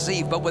easily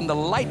deceived, but when the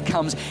light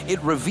comes, it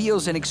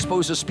reveals and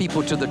exposes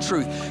people to the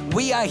truth.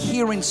 We are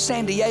here in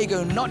San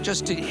Diego not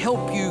just to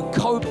help you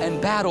cope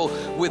and battle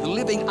with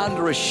living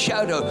under a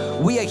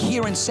shadow. We are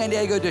here in San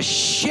Diego to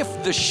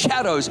shift the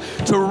shadows,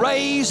 to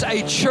raise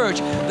a church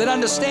that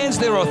understands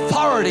their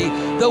authority,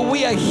 that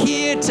we are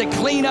here to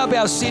clean up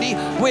our city.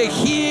 We're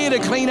here to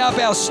clean up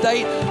our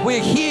state.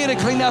 We're here to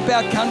clean up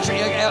our country.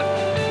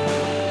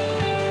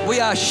 We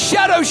are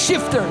shadow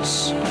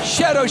shifters.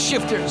 Shadow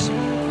shifters.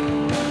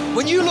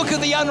 When you look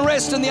at the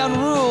unrest and the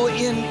unrule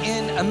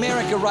in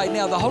America right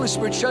now, the Holy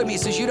Spirit showed me, He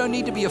says, you don't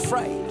need to be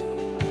afraid.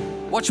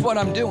 Watch what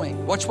I'm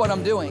doing. Watch what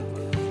I'm doing.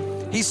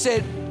 He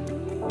said,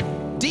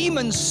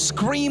 demons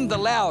scream the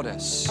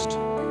loudest,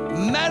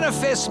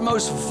 manifest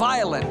most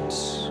violent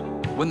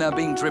when they're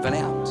being driven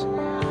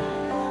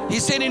out.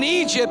 He said in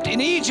Egypt,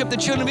 the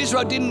children of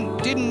Israel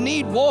didn't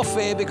need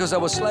warfare because they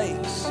were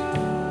slaves.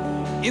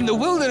 In the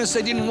wilderness,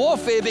 they didn't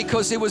warfare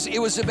because it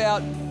was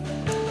about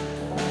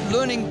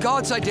learning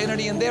God's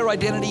identity and their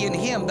identity in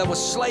Him. They were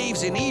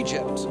slaves in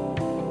Egypt.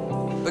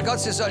 But God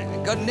says,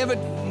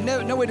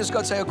 nowhere does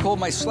God say, I called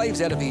my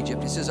slaves out of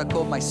Egypt. He says, I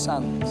called my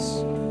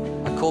sons.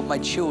 I called my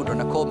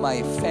children. I called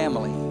my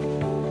family.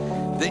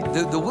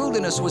 The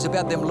wilderness was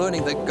about them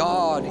learning that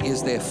God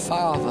is their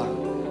Father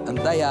and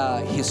they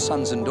are His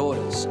sons and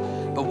daughters.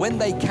 But when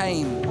they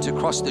came to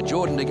cross the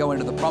Jordan to go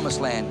into the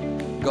promised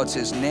land, God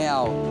says,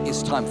 now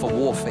it's time for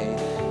warfare,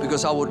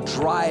 because I will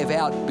drive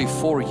out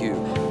before you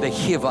the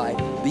Hivite,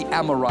 the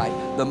Amorite,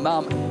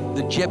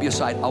 the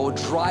Jebusite. I will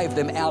drive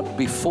them out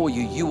before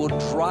you. You will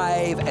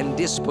drive and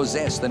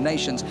dispossess the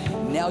nations.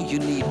 Now you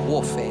need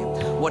warfare.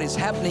 What is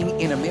happening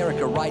in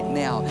America right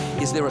now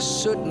is there are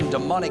certain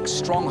demonic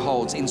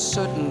strongholds in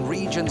certain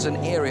regions and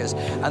areas,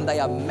 and they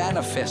are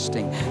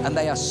manifesting and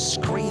they are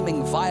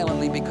screaming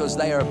violently because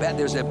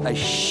there's a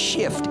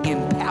shift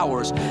in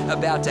powers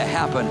about to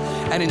happen.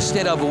 And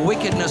instead of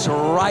wickedness,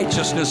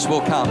 righteousness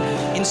will come.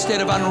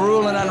 Instead of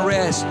unrule and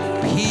unrest,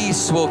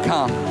 peace will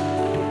come.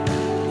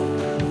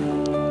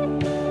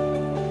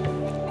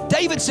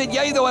 David said,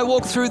 yea, though I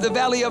walk through the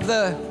valley of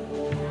the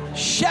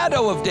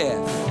shadow of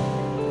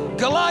death.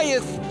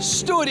 Goliath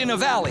stood in a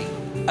valley.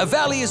 A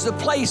valley is the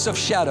place of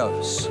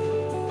shadows.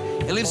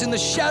 It lives in the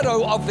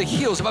shadow of the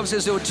hills. The Bible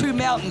says there were two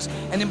mountains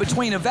and in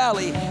between a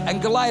valley,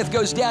 and Goliath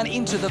goes down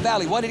into the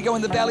valley. Why did he go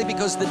in the valley?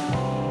 Because the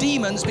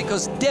demons,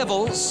 because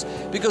devils,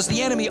 because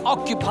the enemy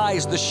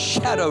occupies the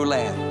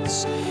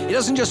shadowlands. He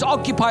doesn't just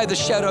occupy the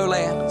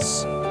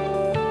shadowlands.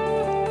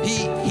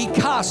 He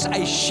casts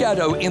a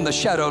shadow in the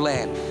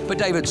shadowland, but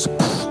David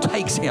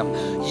takes him.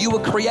 You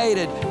were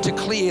created to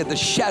clear the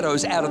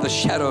shadows out of the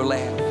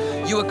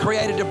shadowland. You were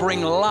created to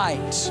bring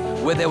light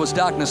where there was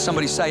darkness.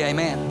 Somebody say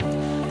amen.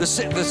 The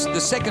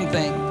second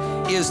thing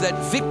is that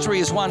victory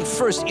is won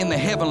first in the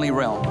heavenly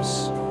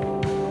realms.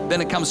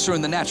 Then it comes through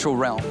in the natural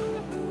realm.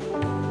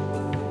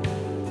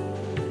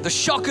 The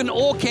shock and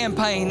awe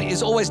campaign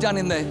is always done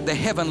in the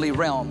heavenly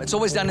realm. It's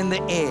always done in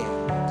the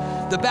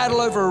air. The battle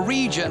over a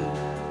region,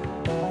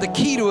 the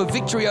key to a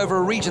victory over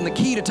a region, the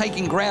key to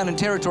taking ground and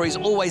territory is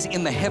always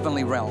in the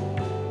heavenly realm.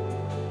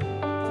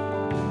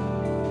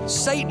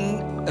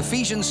 Satan,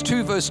 Ephesians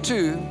 2 verse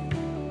 2,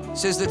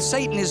 says that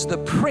Satan is the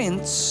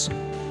prince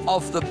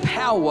of the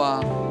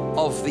power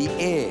of the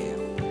air.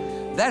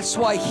 That's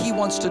why he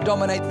wants to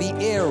dominate the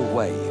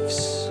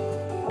airwaves.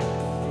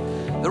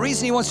 The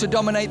reason he wants to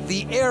dominate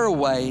the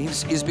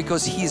airwaves is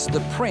because he's the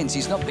prince.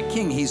 He's not the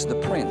king, he's the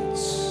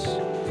prince.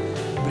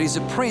 But he's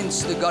a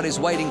prince that God is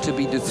waiting to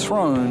be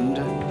dethroned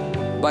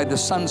by the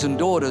sons and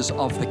daughters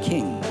of the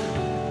king.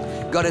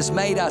 God has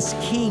made us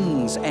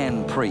kings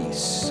and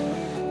priests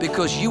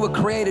because you were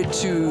created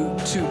to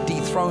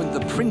dethrone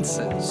the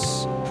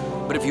princes.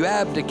 But if you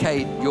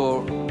abdicate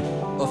your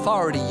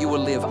authority, you will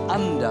live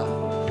under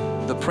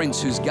the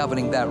prince who's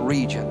governing that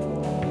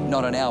region,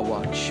 not on our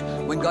watch.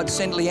 When God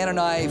sent Leanne and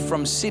I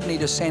from Sydney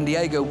to San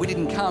Diego, we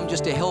didn't come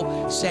just to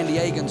help San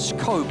Diegans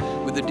cope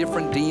with the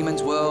different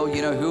demons. Well,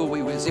 you know, who are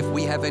we? As if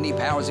we have any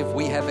powers, if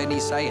we have any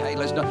say, hey,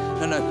 let's not.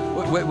 No.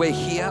 We're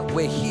here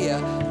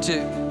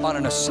to, on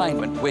an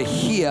assignment. We're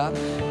here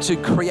to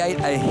create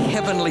a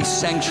heavenly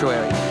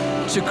sanctuary,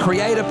 to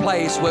create a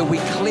place where we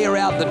clear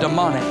out the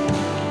demonic,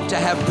 to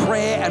have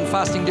prayer and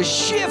fasting, to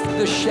shift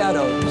the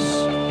shadows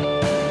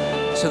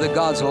so that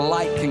God's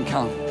light can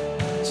come.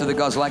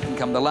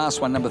 The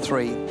last one, number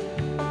 3,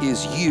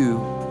 is you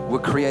were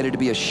created to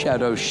be a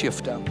shadow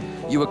shifter.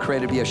 You were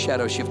created to be a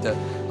shadow shifter.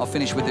 I'll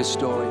finish with this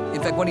story.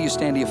 In fact, why don't you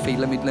stand to your feet?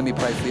 Let me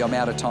pray for you. I'm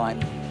out of time.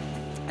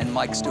 And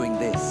Mike's doing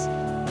this.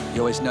 You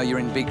always know you're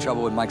in big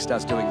trouble when Mike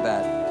starts doing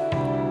that.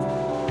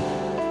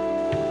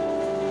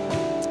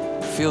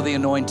 Feel the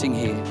anointing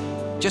here.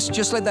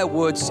 Just let that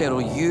word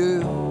settle.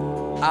 You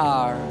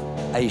are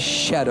a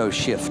shadow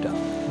shifter.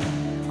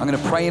 I'm going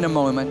to pray in a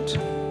moment,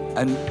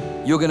 and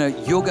you're gonna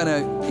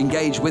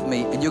engage with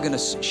me, and you're gonna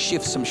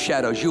shift some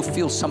shadows. You'll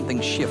feel something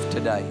shift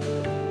today.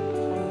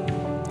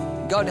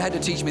 God had to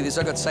teach me this.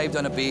 I got saved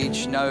on a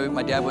beach. No,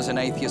 my dad was an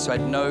atheist, so I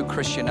had no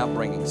Christian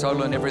upbringing. So I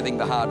learned everything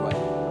the hard way.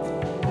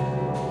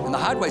 And the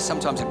hard way is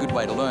sometimes a good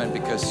way to learn,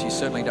 because you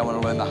certainly don't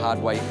want to learn the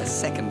hard way a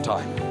second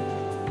time,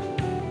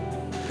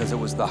 because it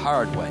was the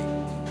hard way.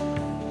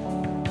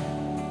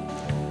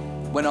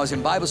 When I was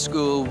in Bible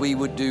school, we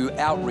would do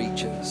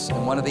outreaches,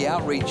 and one of the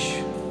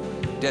outreach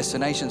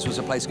destinations was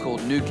a place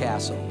called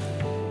Newcastle.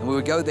 And we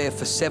would go there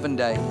for 7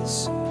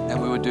 days, and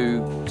we would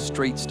do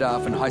street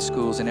stuff and high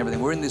schools and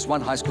everything. We're in this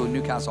one high school,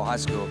 Newcastle High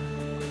School,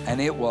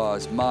 and it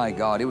was, my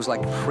God, it was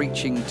like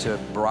preaching to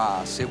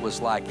brass. It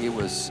was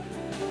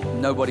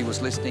nobody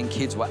was listening.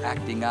 Kids were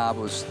acting up.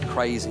 It was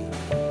crazy.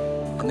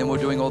 And then we're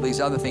doing all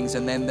these other things,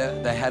 and then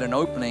they had an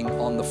opening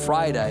on the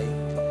Friday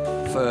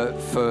for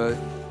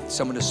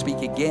someone to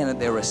speak again at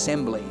their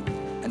assembly.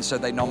 And so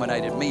they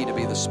nominated me to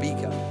be the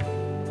speaker.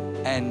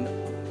 And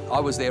I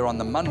was there on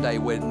the Monday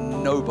where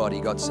nobody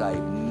got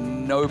saved.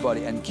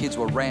 Nobody. And kids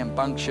were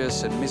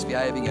rambunctious and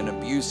misbehaving and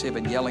abusive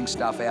and yelling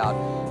stuff out.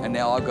 And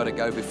now I've got to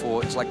go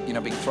before. It's like, you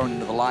know, being thrown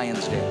into the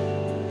lion's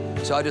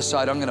den. So I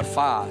decided I'm going to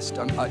fast.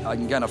 I'm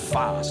going to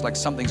fast. Like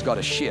something's got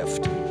to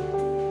shift.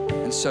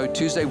 And so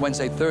Tuesday,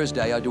 Wednesday,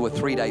 Thursday, I do a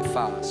 3-day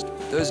fast.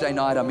 Thursday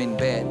night, I'm in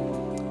bed.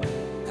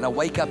 And I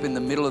wake up in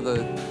the middle of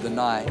the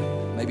night,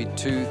 maybe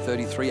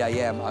 2:33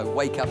 a.m. I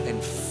wake up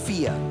and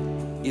fear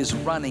is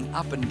running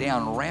up and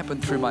down,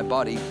 rampant through my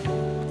body.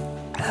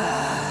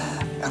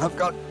 And I've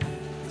got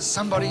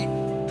somebody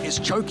is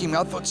choking me.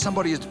 I thought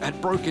somebody had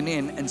broken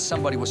in and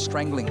somebody was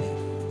strangling me.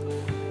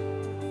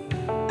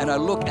 And I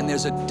look, and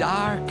there's a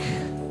dark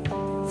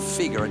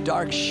figure, a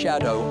dark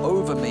shadow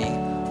over me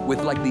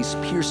with like these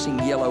piercing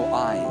yellow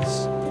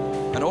eyes.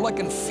 And all I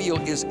can feel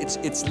is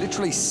it's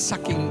literally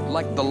sucking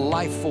like the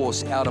life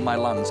force out of my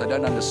lungs. I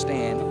don't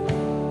understand.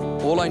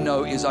 All I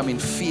know is I'm in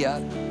fear.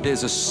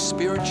 There's a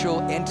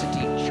spiritual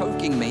entity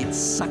choking me,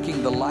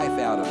 sucking the life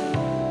out of me.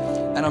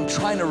 And I'm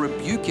trying to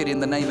rebuke it in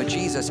the name of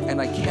Jesus, and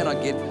I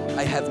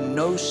have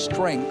no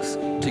strength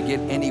to get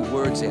any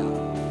words out.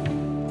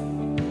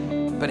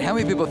 But how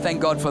many people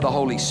thank God for the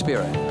Holy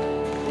Spirit?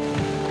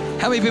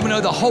 How many people know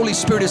the Holy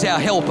Spirit is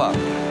our helper?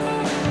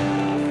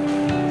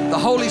 The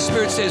Holy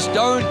Spirit says,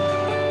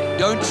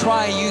 don't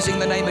try using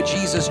the name of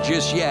Jesus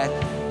just yet.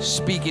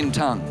 Speak in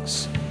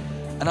tongues.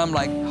 And I'm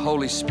like,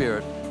 Holy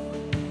Spirit,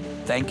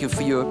 thank you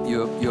for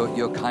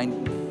your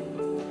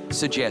kind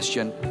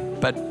suggestion,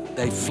 but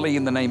they flee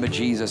in the name of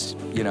Jesus.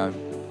 You know,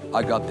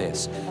 I got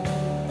this.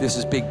 This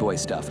is big boy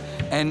stuff.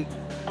 And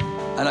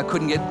I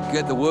couldn't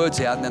get the words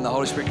out. And then the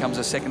Holy Spirit comes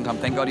a second time.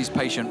 Thank God he's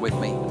patient with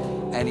me.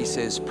 And he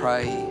says,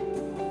 pray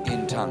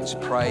in tongues.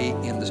 Pray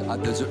in this.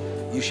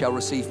 You shall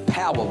receive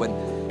power when.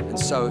 And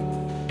so,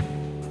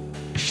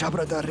 and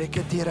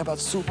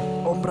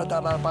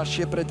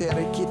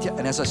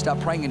as I start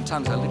praying in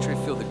tongues, I literally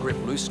feel the grip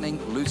loosening.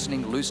 And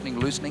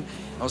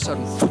all of a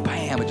sudden,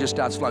 bam, it just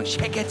starts flowing.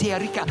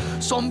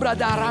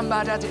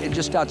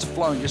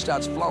 It just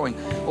starts flowing,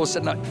 All of a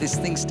sudden, this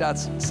thing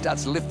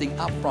starts lifting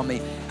up from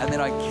me. And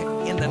then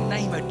in the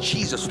name of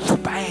Jesus,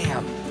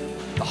 bam,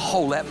 the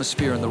whole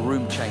atmosphere in the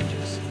room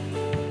changes.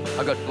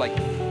 I got like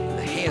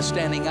the hair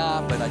standing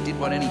up, and I did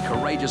what any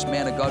courageous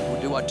man of God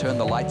would do. I turned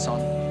the lights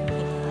on.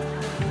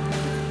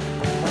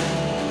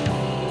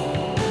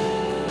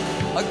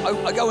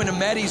 I go into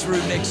Maddie's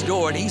room next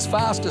door, and he's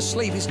fast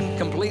asleep. He's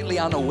completely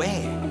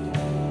unaware.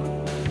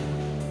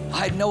 I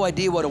had no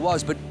idea what it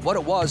was, but what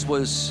it was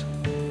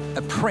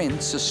a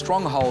prince, a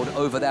stronghold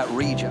over that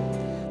region.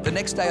 The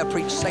next day I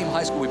preached, same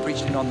high school we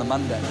preached in on the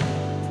Monday.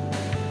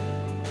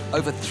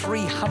 Over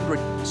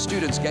 300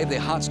 students gave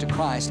their hearts to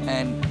Christ,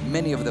 and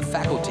many of the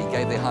faculty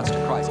gave their hearts to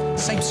Christ.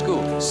 Same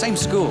school, same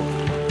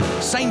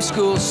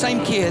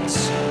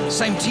kids,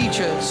 same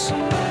teachers.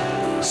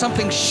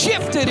 Something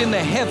shifted in the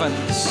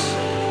heavens,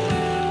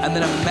 and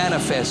then it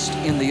manifests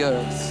in the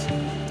earth.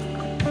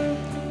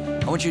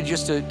 I want you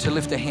just to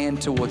lift a hand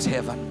towards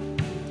heaven.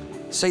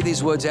 Say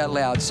these words out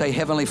loud. Say,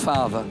 Heavenly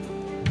Father,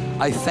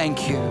 I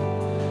thank you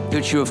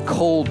that you have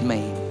called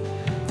me,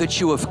 that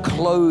you have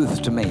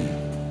clothed me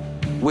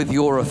with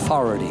your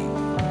authority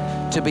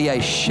to be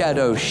a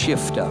shadow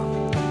shifter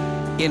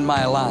in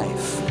my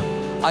life.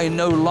 I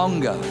no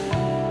longer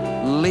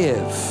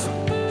live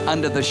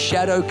under the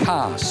shadow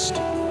cast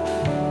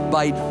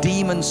by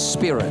demon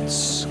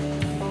spirits.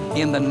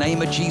 In the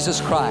name of Jesus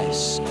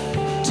Christ,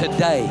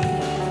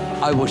 today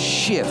I will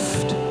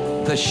shift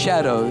the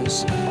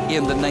shadows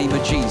in the name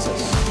of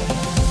Jesus.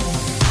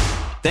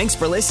 Thanks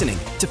for listening.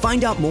 To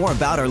find out more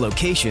about our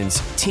locations,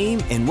 team,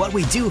 and what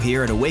we do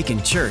here at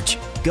Awaken Church,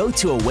 go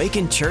to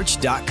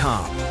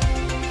awakenchurch.com.